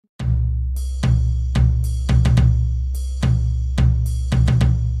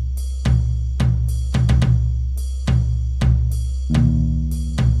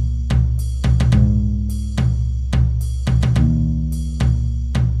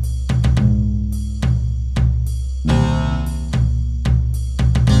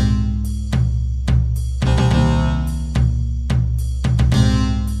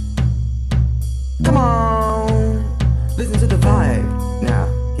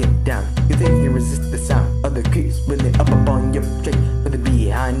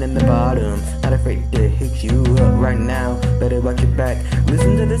in the bottom, not afraid to hit you up right now. Better watch your back.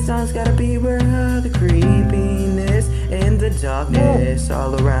 Listen to the sounds, gotta beware of the creepiness and the darkness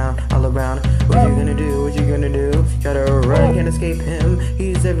all around, all around. What you gonna do? What you gonna do? Try to run, can't escape him.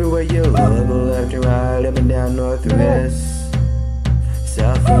 He's everywhere you look, left and right, up and down, northwest,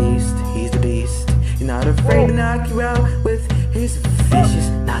 southeast. He's the beast. He's not afraid to knock you out with his vicious,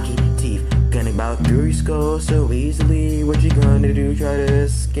 knocking teeth. Gonna bow through your skull so easily. What you gonna do? Try to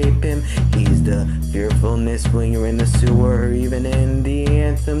escape him. He's the fearfulness when you're in the sewer, even in the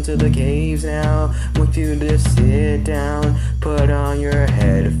anthem to the caves now. Want you to sit down, put on your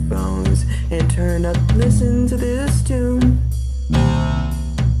headphones, and turn up, listen to this tune.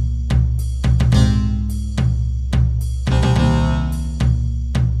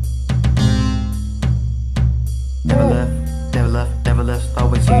 Never left,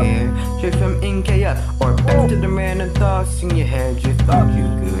 always here. Straight from NKF or back to the random thoughts in your head. You thought you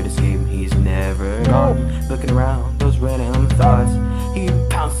could escape, he's never gone. Looking around those random thoughts, he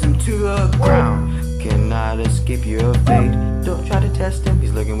pounced them to the ground. Cannot escape your fate. Don't try to test him,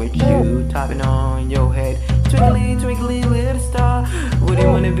 he's looking with you, tapping on your head. Twinkly, twinkly little star, what do you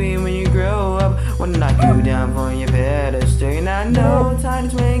wanna be when you grow up? Wanna knock you down from your pedestal. And I know, tiny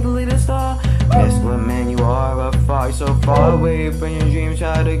twinkly little star, guess what, man, you are afar, so far away from your dreams.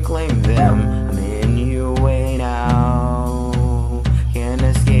 Try to claim them. I'm in your way now, can't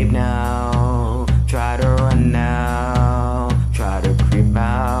escape now. Try to run now, try to creep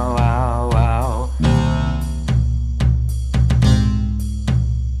out, out, out.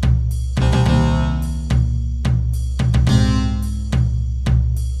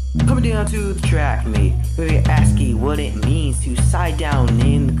 Coming down to the track, mate. Maybe ask you what it means to side down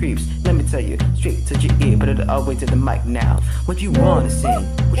in the creeps. Let me tell you, straight to your ear, put it all the way to the mic now. What you wanna sing,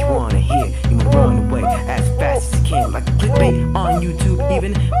 what you wanna hear, you wanna run away as fast as you can, like clickbait on YouTube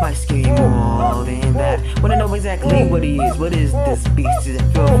even might scare you more than that. Wanna know exactly what he is, what is this beast? Does it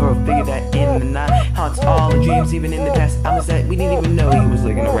feel for a figure that in the night haunts all the dreams, even in the past hours that we didn't even know he was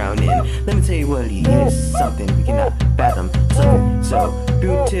looking around in? Let me tell you what he is, something we cannot fathom, something so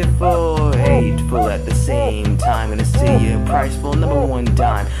beautiful, hateful at the same time. Gonna see you priceful, #1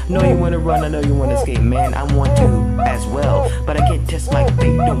 dime. Know you wanna run, I know you wanna escape, man, I want to as well, but I can't test my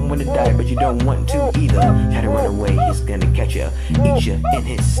fate. Don't wanna die, but you don't want to either. Try to run away, he's gonna catch you, eat you in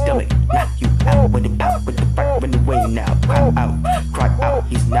his stomach, knock you out with a pop.